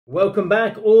Welcome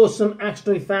back, awesome action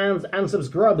toy fans and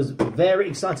subscribers. Very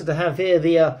excited to have here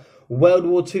the World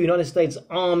War II United States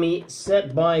Army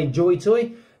set by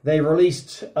Toy. They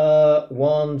released 4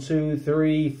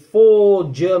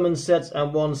 German sets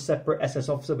and one separate SS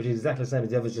officer, which is exactly the same as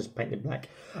the others, just painted black.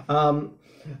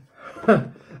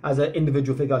 As an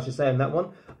individual figure, I should say, on that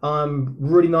one. I'm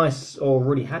really nice, or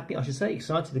really happy, I should say,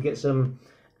 excited to get some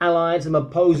allied, some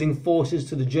opposing forces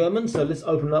to the Germans. So let's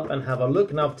open up and have a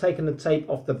look. Now I've taken the tape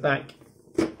off the back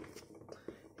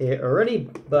here already,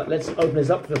 but let's open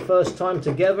this up for the first time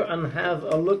together and have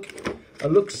a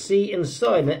look see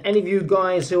inside. Now, any of you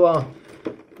guys who are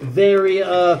very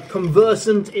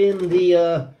conversant in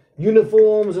the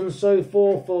uniforms and so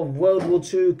forth of World War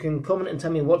II can comment and tell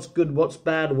me what's good, what's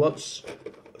bad, what's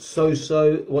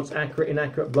so-so, what's accurate,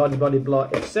 inaccurate, blah, blah, blah, blah,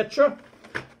 etc.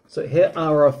 So here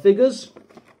are our figures.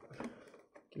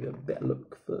 Give you a better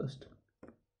look first.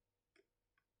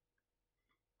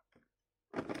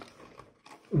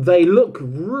 They look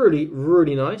really,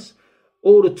 really nice.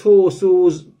 All the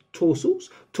torsos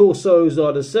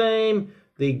are the same.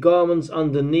 The garments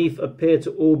underneath appear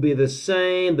to all be the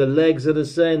same. The legs are the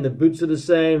same. The boots are the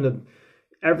same.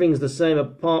 Everything's the same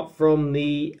apart from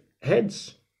the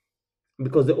heads,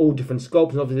 because they're all different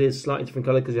sculpts. And obviously, there's slightly different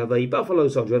colour because you have a buffalo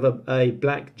soldier, you have a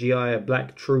black GI, a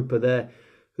black trooper there,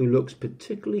 who looks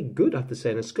particularly good, I have to say,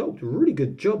 in a sculpt. Really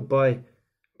good job by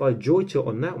Toy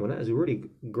on that one. That is a really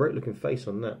great looking face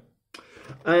on that.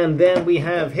 And then we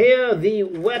have here the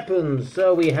weapons.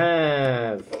 So we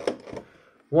have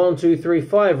 1, 2, 3,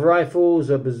 5 rifles,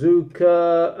 a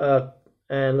bazooka,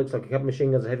 and looks like a couple of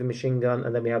machine guns, a heavy machine gun,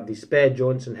 and then we have the spare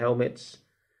joints and helmets,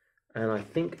 and I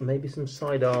think maybe some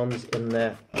sidearms in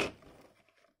there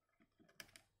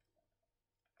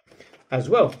as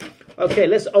well. Okay,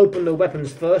 let's open the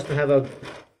weapons first and have a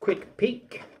quick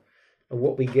peek at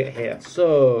what we get here.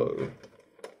 So,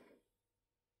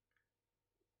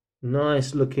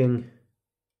 nice looking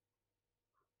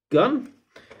gun.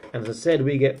 And as I said,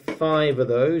 we get 5 of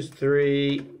those,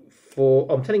 3, 4,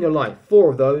 I'm telling you a lie,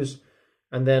 4 of those,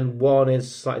 and then one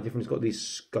is slightly different, it's got the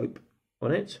scope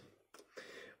on it.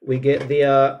 We get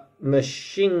the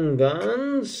machine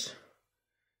guns,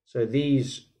 so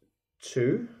these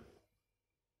 2.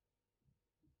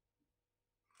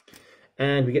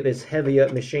 And we get this heavier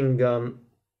machine gun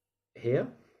here.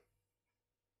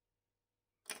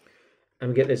 And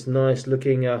we get this nice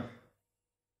looking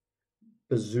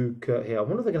bazooka here. I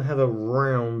wonder if they're going to have a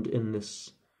round in this,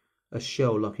 a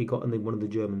shell like we got in one of the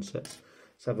German sets.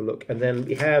 Let's have a look. And then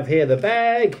we have here the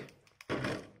bag.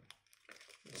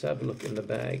 Let's have a look in the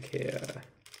bag here.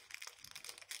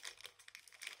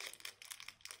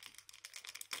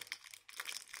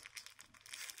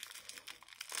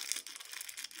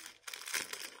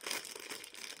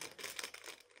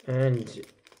 And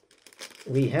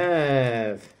we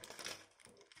have,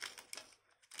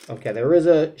 okay, there is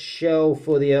a shell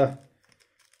for the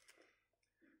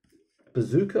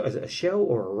bazooka. Is it a shell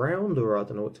or a round, or I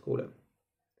don't know what to call it,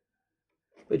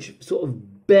 which sort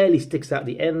of barely sticks out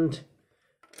the end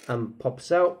and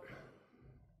pops out,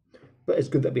 but it's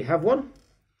good that we have one.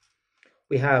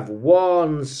 We have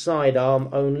one sidearm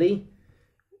only.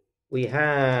 We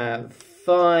have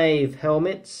 5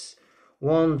 helmets,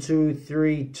 1, 2,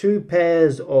 3, 2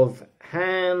 pairs of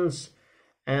hands,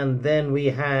 and then we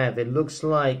have, it looks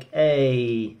like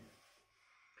a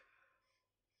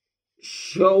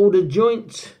shoulder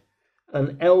joint,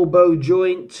 an elbow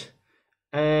joint,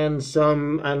 and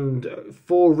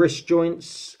 4 wrist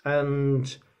joints,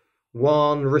 and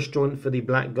 1 wrist joint for the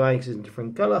black guy because it's a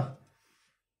different colour.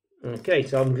 Okay,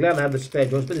 so I'm glad I have the spare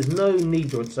joints, but there's no knee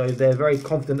joints, so they're very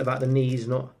confident about the knees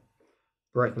not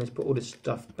breaking. Let's put all this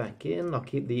stuff back in. I'll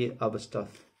keep the other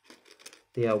stuff,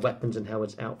 the weapons and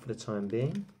helmets, out for the time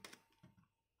being.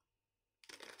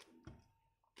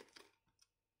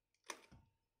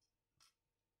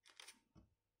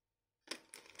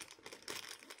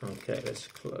 Okay, let's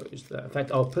close that. In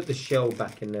fact, I'll put the shell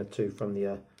back in there too from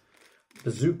the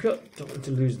bazooka. Don't want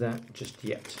to lose that just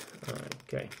yet.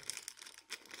 Okay.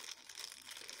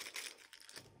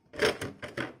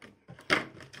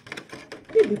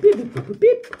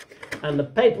 And the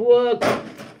paperwork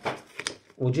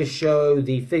will just show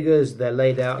the figures, they're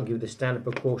laid out, and give the standard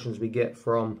precautions we get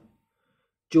from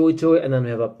Toy, and then we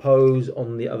have a pose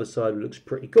on the other side, which looks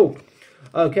pretty cool.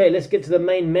 Okay, let's get to the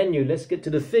main menu. Let's get to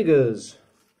the figures.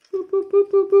 Boop, boop,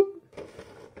 boop, boop, boop.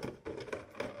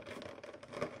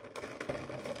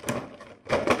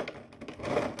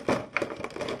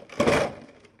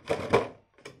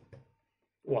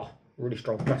 Wow, really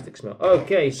strong plastic smell.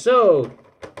 Okay, so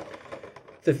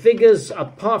the figures,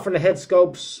 apart from the head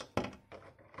sculpts,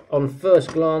 on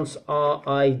first glance are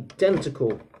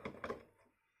identical.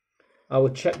 I will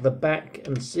check the back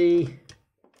and see.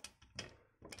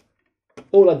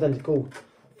 All identical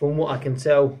from what I can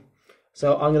tell.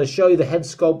 So I'm going to show you the head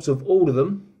sculpts of all of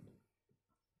them.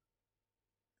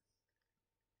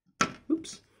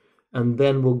 Oops. And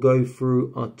then we'll go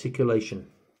through articulation.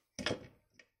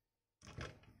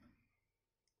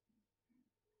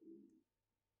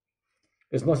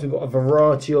 It's nice we've got a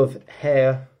variety of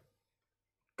hair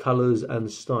colours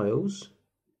and styles.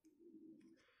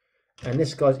 And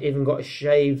this guy's even got a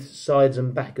shaved sides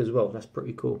and back as well. That's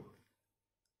pretty cool.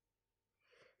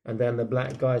 And then the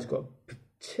black guy's got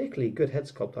particularly good head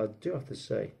sculpt, I do have to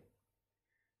say.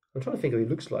 I'm trying to think of what he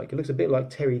looks like. It looks a bit like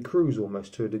Terry Crews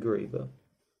almost to a degree, but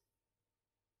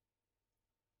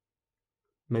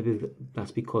maybe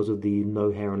that's because of the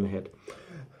no hair on the head.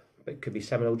 But it could be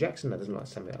Samuel L. Jackson. That doesn't like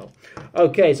Samuel L.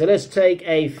 Okay, so let's take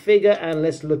a figure and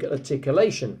let's look at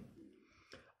articulation.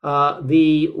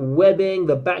 The webbing,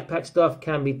 the backpack stuff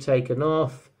can be taken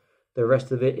off. The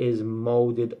rest of it is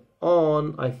molded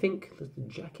on. I think, does the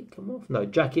jacket come off? No,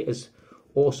 jacket is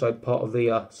also part of the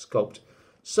sculpt.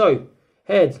 So,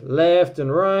 head left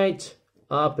and right,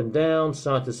 up and down,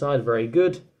 side to side, very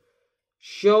good.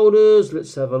 Shoulders,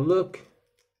 let's have a look.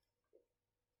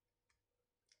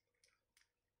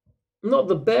 Not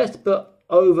the best, but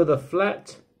over the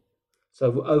flat, so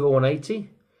over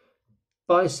 180.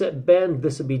 Bicep bend,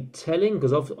 this will be telling,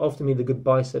 because often you need a good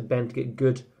bicep bend to get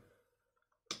good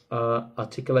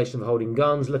articulation of holding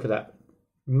guns. Look at that.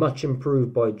 Much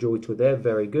improved by Joy Toy there,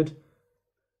 very good.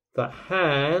 The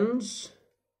hands,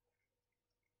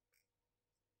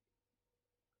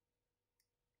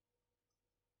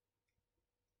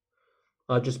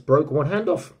 I just broke one hand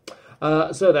off.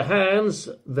 So the hands,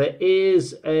 there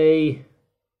is a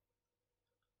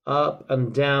up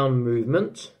and down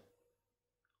movement.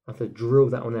 I have to drill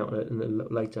that one out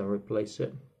later and replace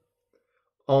it.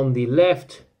 On the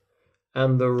left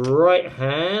and the right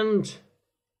hand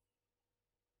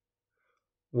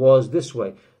was this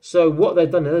way. So what they've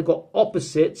done, they've got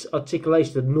opposite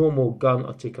articulation to normal gun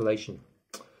articulation.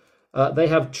 They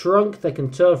have trunk, they can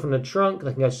turn from the trunk,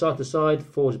 they can go side to side,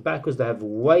 forwards, backwards. They have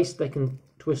waist, they can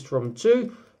twist from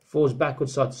too, forwards,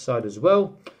 backwards, side to side as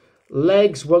well.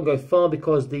 Legs won't go far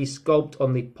because the sculpt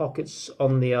on the pockets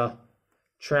on the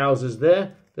trousers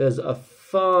there. There's a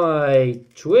thigh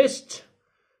twist,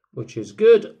 which is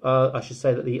good. I should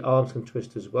say that the arms can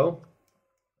twist as well.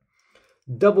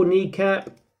 Double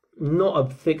kneecap, not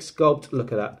a thick sculpt.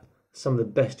 Look at that. Some of the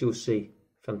best you'll see.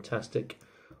 Fantastic.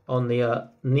 On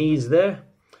the knees there.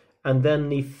 And then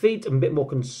the feet I'm a bit more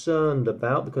concerned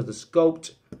about because the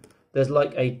sculpt, there's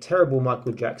like a terrible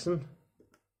Michael Jackson.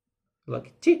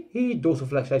 Like dorsal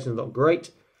flexation is not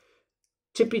great.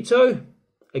 Tippy toe,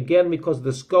 again because the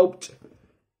sculpt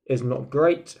is not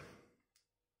great.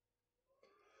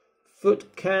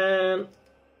 Foot can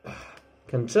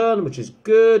turn, which is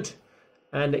good,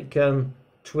 and it can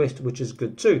twist, which is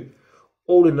good too.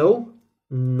 All in all,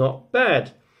 not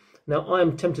bad. Now I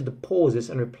am tempted to pause this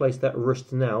and replace that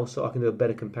wrist now, so I can do a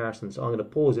better comparison. So I'm going to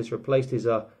pause this, replace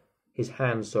his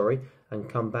hand, sorry, and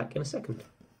come back in a second.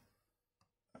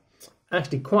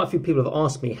 Actually, quite a few people have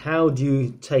asked me, how do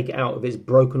you take it out if it's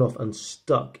broken off and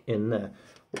stuck in there?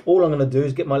 Well, all I'm going to do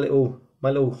is get my little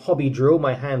hobby drill,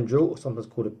 my hand drill, or sometimes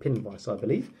called a pin vise, I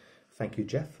believe. Thank you,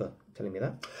 Jeff, for telling me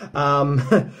that.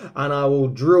 And I will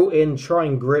drill in, try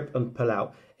and grip and pull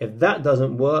out. If that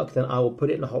doesn't work, then I will put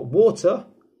it in the hot water.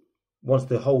 Once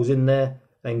the hole's in there,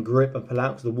 then grip and pull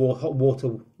out, because the hot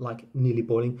water, like nearly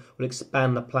boiling, will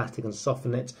expand the plastic and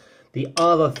soften it. The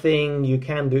other thing you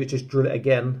can do is just drill it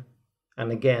again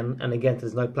and again and again till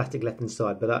there's no plastic left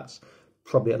inside, but that's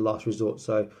probably at last resort.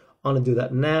 So I'm going to do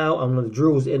that now. I'm going to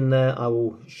drill's in there. I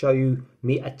will show you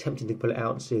me attempting to pull it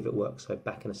out and see if it works. So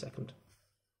back in a second.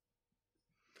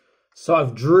 So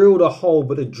I've drilled a hole,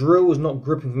 but the drill was not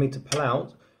gripping for me to pull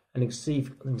out. And you can see,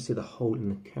 let me see the hole in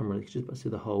the camera. You can just about see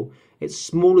the hole. It's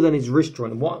smaller than his wrist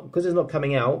joint. Because it's not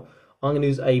coming out, I'm going to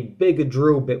use a bigger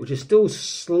drill bit, which is still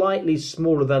slightly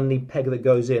smaller than the peg that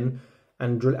goes in,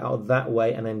 and drill it out that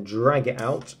way, and then drag it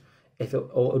out. Or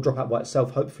it'll drop out by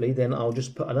itself, hopefully. Then I'll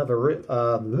just put another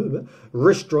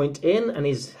wrist joint in, and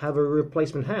have a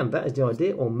replacement hand. That is the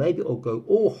idea. Or maybe it'll go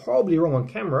all horribly wrong on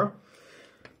camera,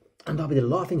 and I'll be the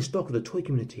laughing stock of the toy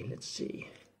community. Let's see.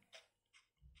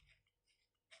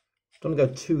 Don't want to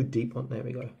go too deep on. There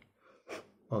we go.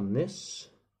 On this.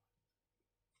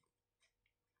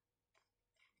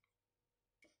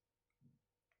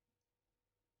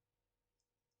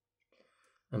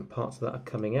 And parts of that are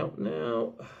coming out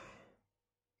now.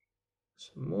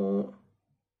 Some more.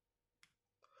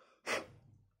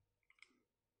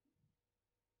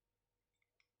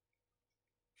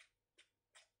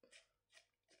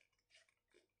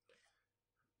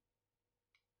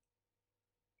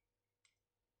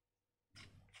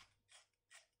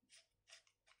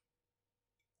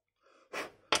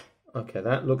 Okay,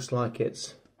 that looks like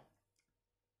it's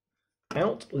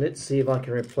out. Let's see if I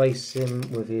can replace him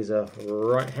with his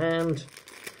right hand.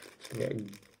 So get a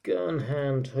gun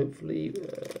hand, hopefully.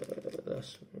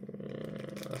 That's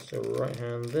the right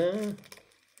hand there.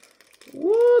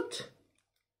 What?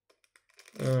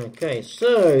 Okay,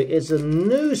 so it's a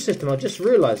new system. I just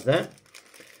realised that.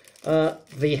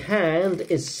 The hand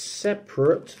is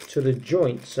separate to the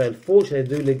joint. So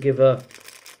unfortunately, they do give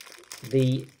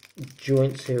the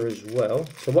joints here as well.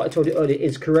 So what I told you earlier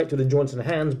is correct with the joints in the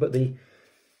hands, but the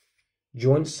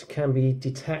joints can be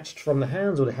detached from the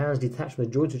hands, or the hands detached from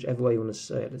the joints, whichever way you want to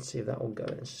say it. Let's see if that will go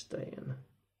and stay in.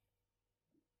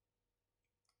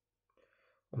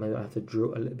 Or maybe I have to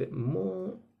draw a little bit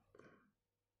more.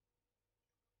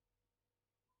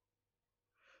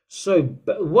 So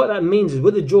but what that means is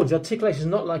with the joints, the articulation is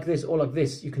not like this or like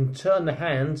this. You can turn the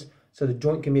hands so the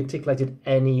joint can be articulated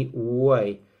any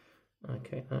way.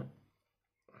 Okay.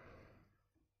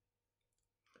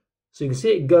 So you can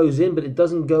see it goes in, but it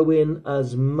doesn't go in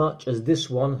as much as this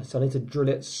one. So I need to drill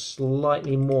it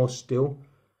slightly more still,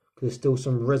 because there's still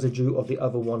some residue of the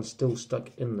other one still stuck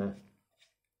in there.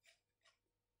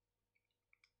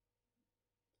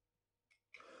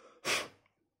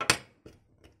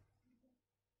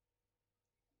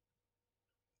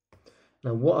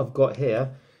 Now what I've got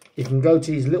here, you can go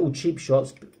to these little cheap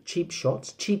shops,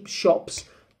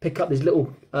 pick up these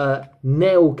little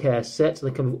nail care sets, and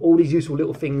they come with all these useful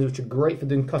little things which are great for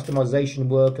doing customization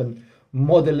work and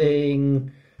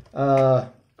modeling,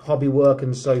 hobby work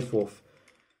and so forth.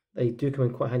 They do come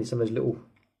in quite handy, some of those little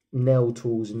nail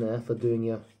tools in there for doing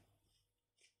your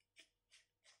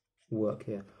work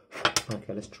here.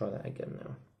 Okay, let's try that again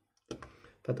now. In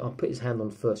fact, I'll put his hand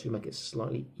on first to make it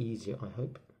slightly easier, I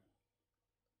hope.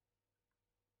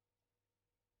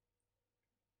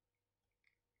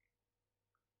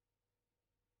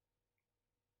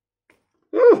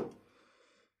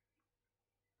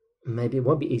 Maybe it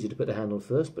won't be easy to put the hand on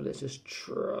first, but let's just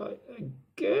try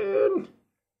again.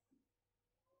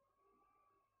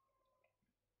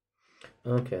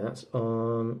 Okay, that's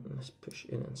on. Let's push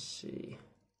in and see.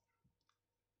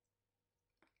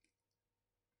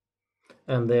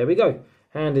 And there we go.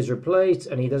 Hand is replaced,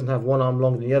 and he doesn't have one arm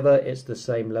longer than the other. It's the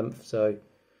same length, so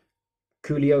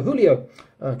coolio Julio.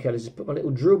 Okay, let's just put my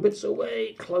little drill bits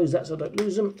away. Close that so I don't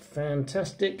lose them.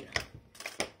 Fantastic.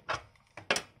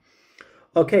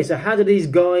 Okay, so how do these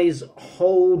guys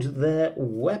hold their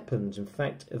weapons? In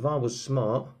fact, if I was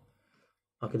smart,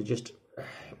 I could have just...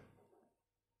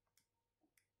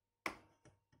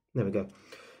 There we go.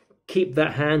 Keep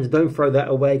that hand. Don't throw that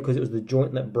away because it was the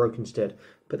joint that broke instead.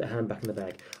 Put the hand back in the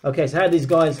bag. Okay, so how do these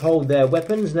guys hold their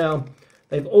weapons? Now,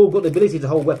 they've all got the ability to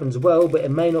hold weapons well, but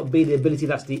it may not be the ability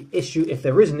that's the issue, if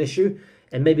there is an issue,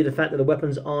 and maybe the fact that the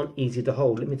weapons aren't easy to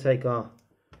hold. Let me take our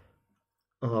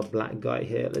black guy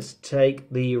here. Let's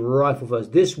take the rifle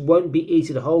first. This won't be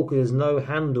easy to hold because there's no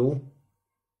handle.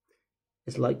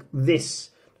 It's like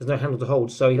this. There's no handle to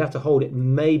hold, so you'd have to hold it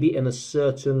maybe in a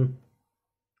certain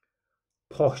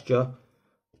posture,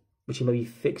 which he may be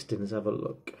fixed in. Let's have a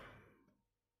look.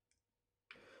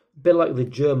 A bit like the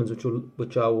Germans,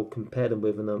 which I will compare them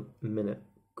with in a minute.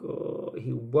 God,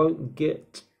 he won't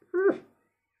get...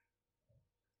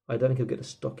 I don't think he'll get the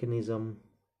stock in his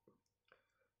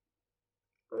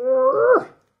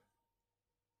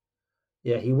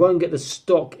Yeah, he won't get the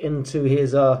stock into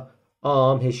his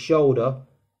arm, his shoulder,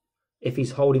 if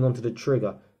he's holding onto the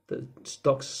trigger. The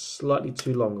stock's slightly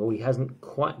too long, or he hasn't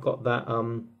quite got that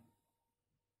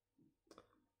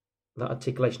that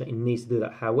articulation that he needs to do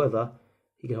that. However,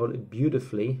 he can hold it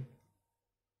beautifully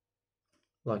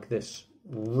like this.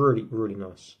 Really, really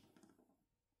nice.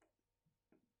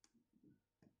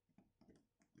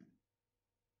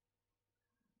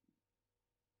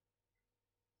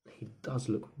 He does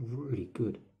look really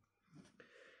good.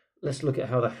 Let's look at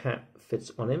how the hat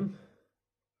fits on him.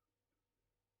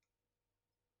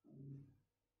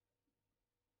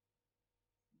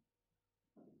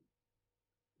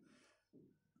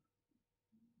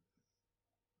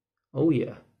 Oh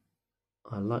yeah,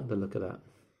 I like the look of that.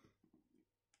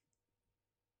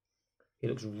 He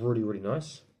looks really, really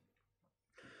nice.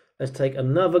 Let's take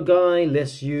another guy.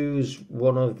 Let's use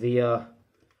one of the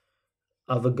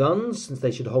other guns, since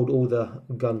they should hold all the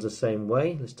guns the same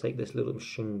way. Let's take this little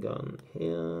machine gun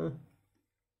here.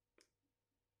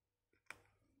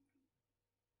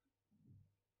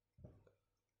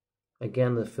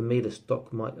 Again, for me, the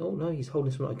stock might... Oh no, he's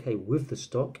holding this one okay with the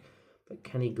stock. But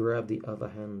can he grab the other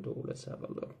handle? Let's have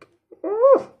a look.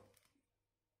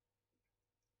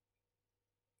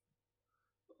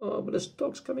 Oh, but the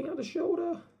stock's coming out the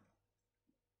shoulder.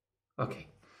 Okay,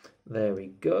 there we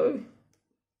go.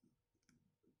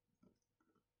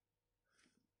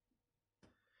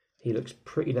 He looks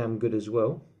pretty damn good as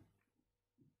well.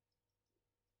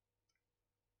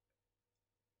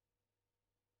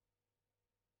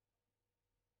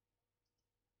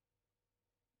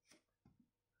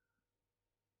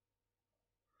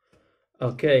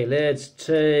 Okay, let's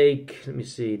take, let me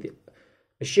see, the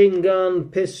machine gun,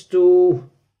 pistol,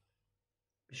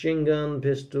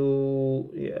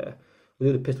 yeah.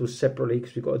 We'll do the pistol separately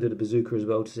because we've got to do the bazooka as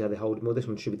well to see how they hold it. Well, this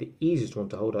one should be the easiest one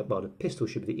to hold up, but the pistol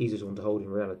should be the easiest one to hold in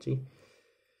reality.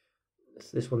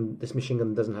 This machine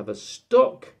gun doesn't have a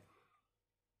stock,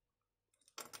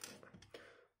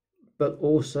 but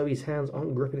also his hands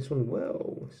aren't gripping this one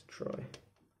well. Let's try.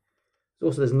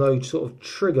 Also, there's no sort of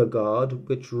trigger guard,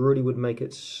 which really would make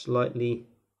it slightly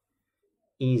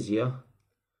easier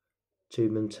to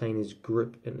maintain his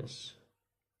grip in this.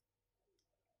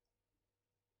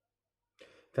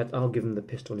 In fact, I'll give him the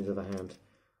pistol in his other hand,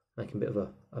 make him a bit of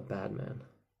a bad man.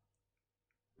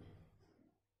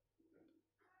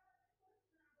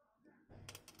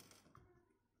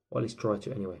 Or at least try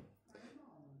to anyway.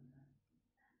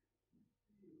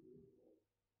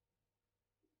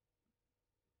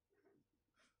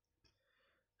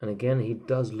 And again, he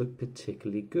does look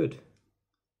particularly good.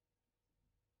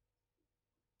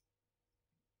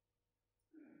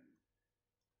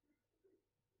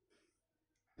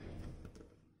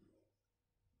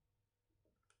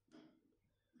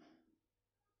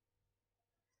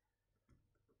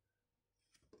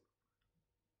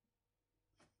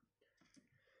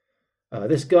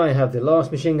 This guy have the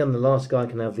last machine gun, the last guy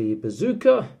can have the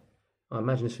bazooka. I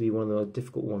imagine this will be one of the most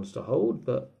difficult ones to hold,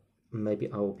 but maybe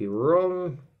I will be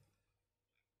wrong.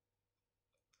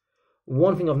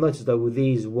 One thing I've noticed though with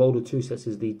these World War II sets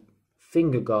is the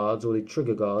finger guards or the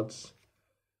trigger guards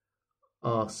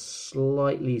are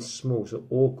slightly small, so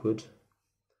awkward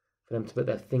for them to put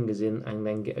their fingers in and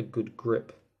then get a good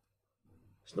grip.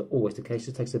 It's not always the case,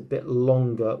 it takes a bit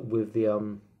longer with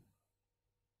the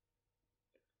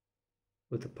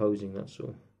posing, that's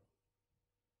all.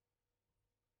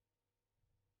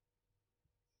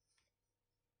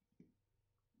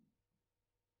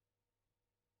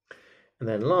 And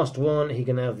then last one, he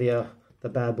can have the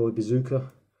bad boy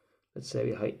bazooka. Let's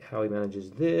see how he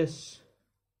manages this.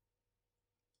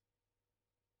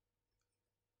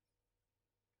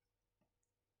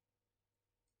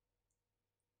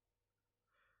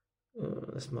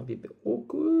 This might be a bit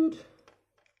awkward.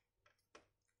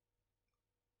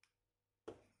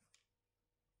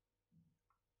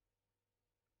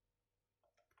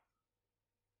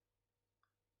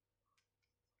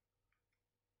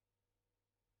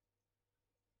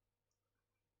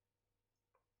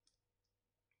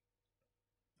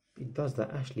 He does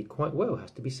that actually quite well,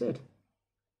 has to be said.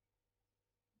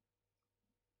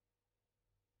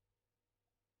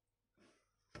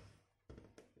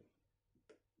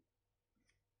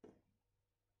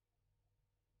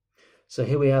 So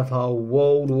here we have our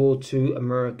World War II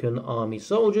American Army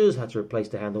soldiers. Had to replace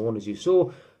the handle one as you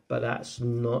saw, but that's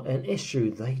not an issue.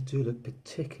 They do look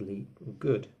particularly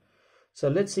good. So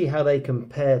let's see how they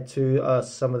compare to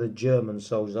some of the German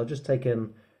soldiers. I've just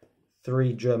taken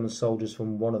 3 German soldiers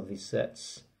from one of these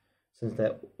sets, since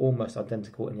they're almost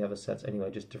identical in the other sets anyway,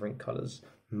 just different colours,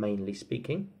 mainly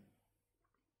speaking.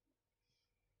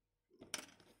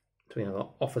 So we have our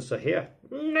officer here.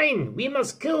 Nein, we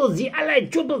must kill the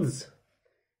Allied troops.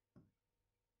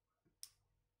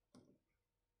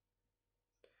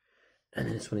 And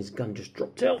then this one, his gun just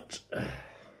dropped out.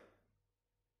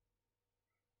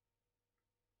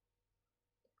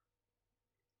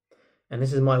 And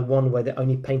this is my one where they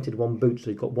only painted one boot. So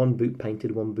you've got one boot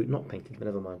painted, one boot not painted, but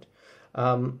never mind.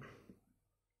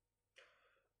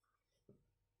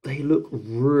 They look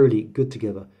really good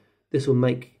together. This will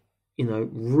make, you know,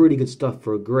 really good stuff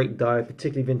for a great die,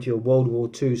 particularly if into your World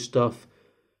War II stuff.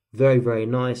 Very, very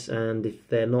nice. And if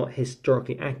they're not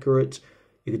historically accurate,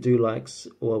 you could do like,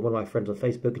 or one of my friends on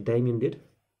Facebook, Damien, did.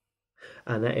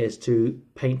 And that is to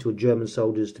paint your German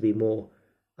soldiers to be more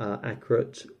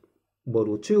accurate World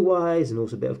War II wise, and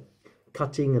also a bit of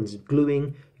cutting and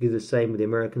gluing. You do the same with the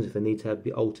Americans if they need to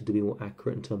be altered to be more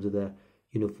accurate in terms of their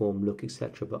uniform look,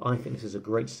 etc. But I think this is a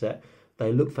great set.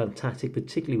 They look fantastic,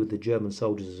 particularly with the German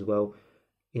soldiers as well.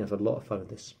 You have a lot of fun with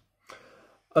this.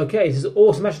 Okay, this is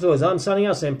awesome Action Toys. I'm signing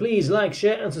out saying please like,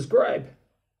 share and subscribe.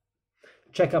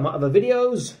 Check out my other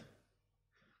videos,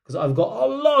 because I've got a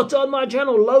lot on my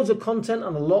channel, loads of content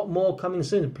and a lot more coming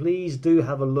soon. Please do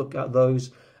have a look at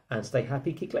those and stay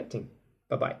happy, keep collecting.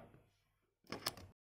 Bye-bye.